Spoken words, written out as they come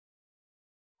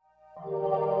What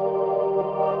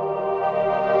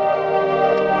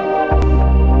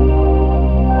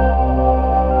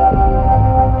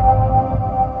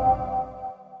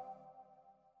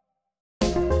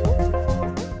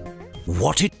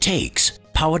it takes,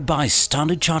 powered by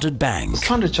Standard Chartered Bank.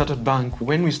 Standard Chartered Bank,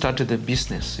 when we started the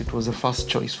business, it was the first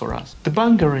choice for us. The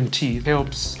bank guarantee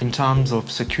helps in terms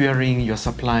of securing your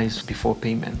supplies before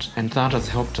payment, and that has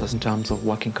helped us in terms of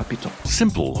working capital.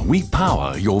 Simple, we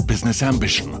power your business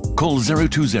ambition. Call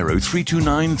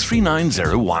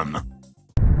 020-329-3901.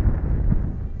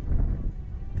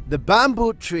 The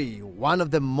bamboo tree, one of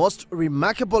the most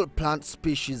remarkable plant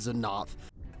species on earth.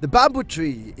 The bamboo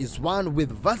tree is one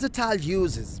with versatile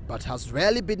uses but has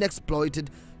rarely been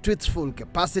exploited to its full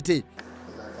capacity.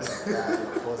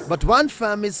 But one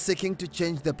firm is seeking to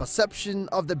change the perception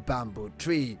of the bamboo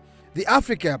tree. The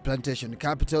Africa Plantation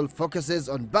capital focuses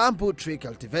on bamboo tree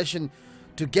cultivation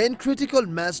to gain critical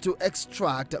mass to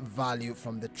extract value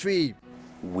from the tree.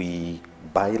 We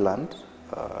buy land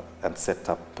and set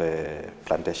up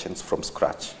plantations from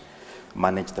scratch,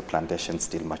 manage the plantations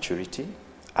till maturity,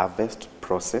 harvest,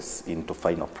 process into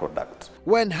final product.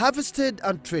 When harvested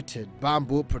and treated,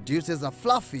 bamboo produces a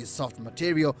fluffy, soft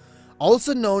material,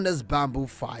 also known as bamboo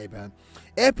fiber.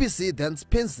 APC then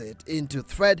spins it into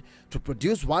thread to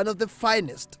produce one of the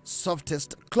finest,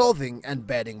 softest clothing and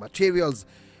bedding materials.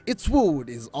 Its wood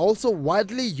is also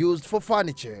widely used for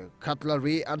furniture,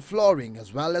 cutlery and flooring,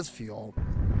 as well as fuel.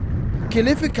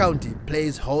 Kilifi County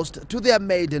plays host to their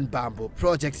maiden bamboo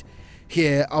project.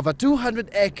 Here, over 200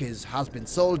 acres has been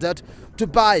sold out to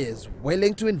buyers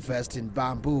willing to invest in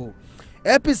bamboo.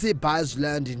 APC buys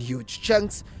land in huge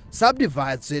chunks,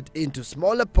 subdivides it into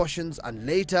smaller portions and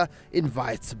later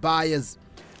invites buyers.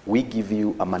 We give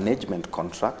you a management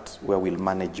contract where we'll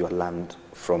manage your land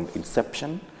from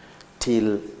inception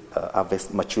till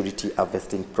maturity,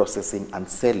 harvesting, processing and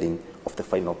selling of the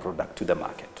final product to the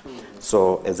market.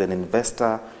 So as an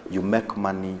investor, you make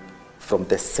money from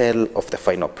the sale of the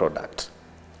final product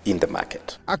in the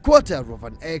market. A quarter of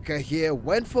an acre here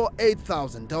went for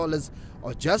 $8,000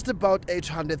 or just about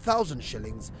 800,000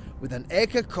 shillings, with an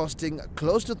acre costing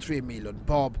close to 3 million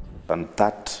bob. And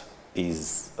that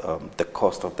is the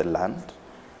cost of the land,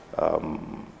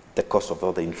 the cost of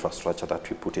all the infrastructure that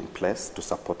we put in place to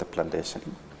support the plantation,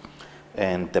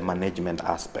 and the management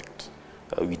aspect.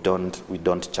 We don't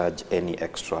charge any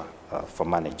extra for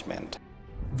management.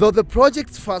 Though the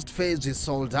project's first phase is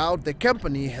sold out, the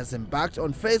company has embarked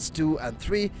on phase 2 and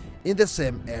 3 in the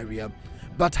same area.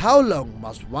 But how long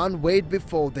must one wait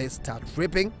before they start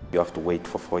reaping? You have to wait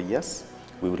for 4 years.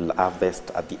 We will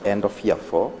harvest at the end of year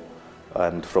 4,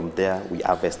 and from there we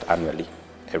harvest annually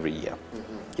every year.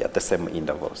 Yeah, the same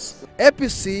intervals.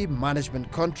 APC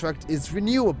management contract is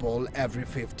renewable every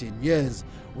 15 years,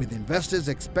 with investors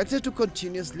expected to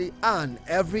continuously earn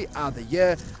every other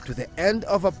year to the end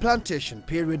of a plantation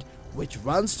period, which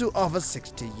runs to over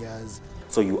 60 years.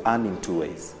 So you earn in 2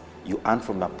 ways. You earn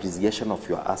from the appreciation of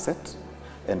your asset,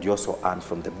 and you also earn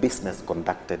from the business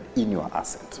conducted in your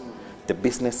asset. The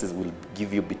businesses will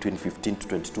give you between 15 to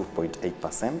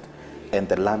 22.8%, and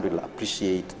the land will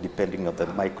appreciate depending on the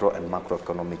micro and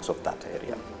macroeconomics of that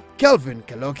area. Kelvin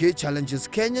Kaloki challenges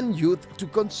Kenyan youth to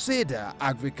consider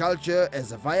agriculture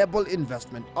as a viable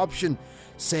investment option,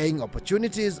 saying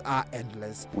opportunities are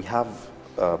endless. We have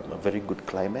a very good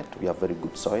climate, we have very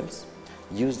good soils.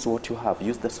 Use what you have,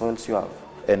 use the soils you have.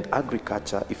 And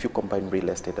agriculture, if you combine real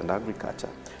estate and agriculture,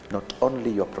 not only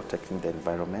you're protecting the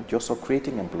environment, you're also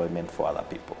creating employment for other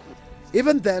people.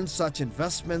 Even then, such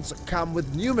investments come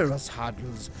with numerous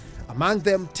hurdles, among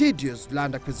them tedious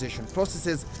land acquisition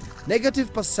processes,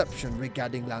 negative perception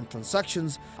regarding land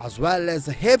transactions, as well as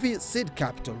heavy seed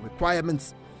capital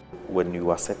requirements. When you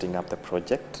were setting up the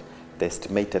project, the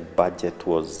estimated budget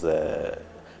was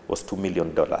 $2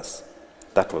 million.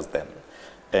 That was then.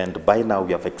 And by now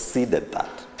we have exceeded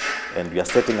that. And we are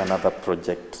setting another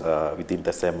project within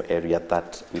the same area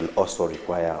that will also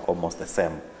require almost the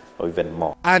same or even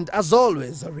more. And as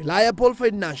always, a reliable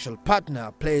financial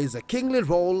partner plays a kingly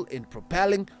role in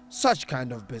propelling such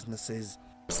kind of businesses.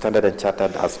 Standard &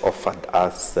 Chartered has offered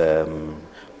us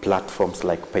platforms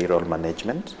like payroll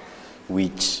management,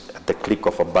 which at the click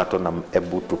of a button I'm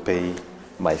able to pay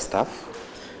my staff.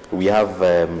 We have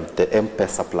the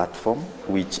M-Pesa platform,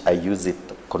 which I use it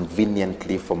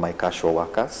conveniently for my casual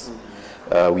workers.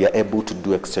 We are able to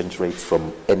do exchange rates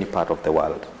from any part of the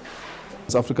world.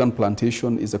 African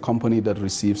Plantation is a company that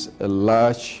receives a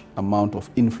large amount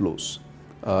of inflows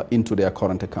into their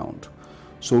current account.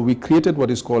 So we created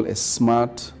what is called a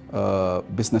smart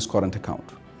business current account.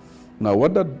 Now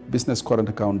what that business current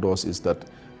account does is that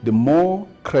the more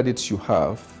credits you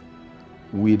have,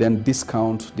 we then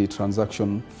discount the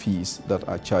transaction fees that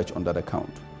are charged on that account.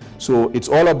 So it's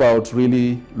all about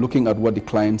really looking at what the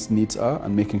client's needs are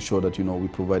and making sure that, we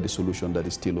provide a solution that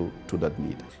is tailored to that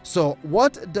need. So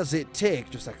what does it take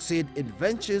to succeed in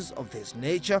ventures of this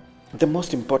nature? The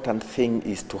most important thing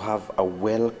is to have a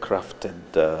well-crafted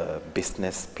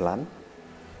business plan.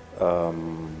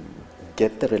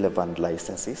 Get the relevant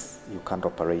licenses. You can't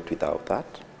operate without that.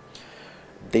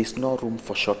 There's no room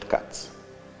for shortcuts.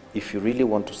 If you really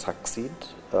want to succeed,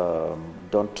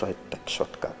 don't try to take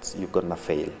shortcuts. You're gonna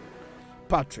fail.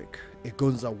 Patrick,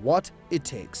 Igunza, What It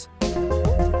Takes.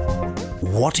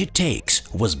 What It Takes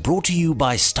was brought to you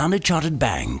by Standard Chartered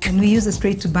Bank. And we use a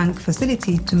straight-to-bank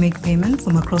facility to make payments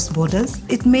from across borders.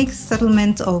 It makes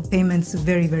settlement of payments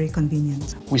very, very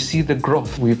convenient. We see the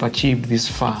growth we've achieved this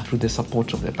far through the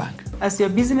support of the bank. As your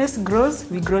business grows,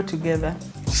 we grow together.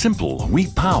 Simple, we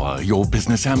power your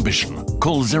business ambition.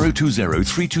 Call 020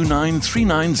 329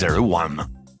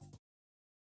 3901.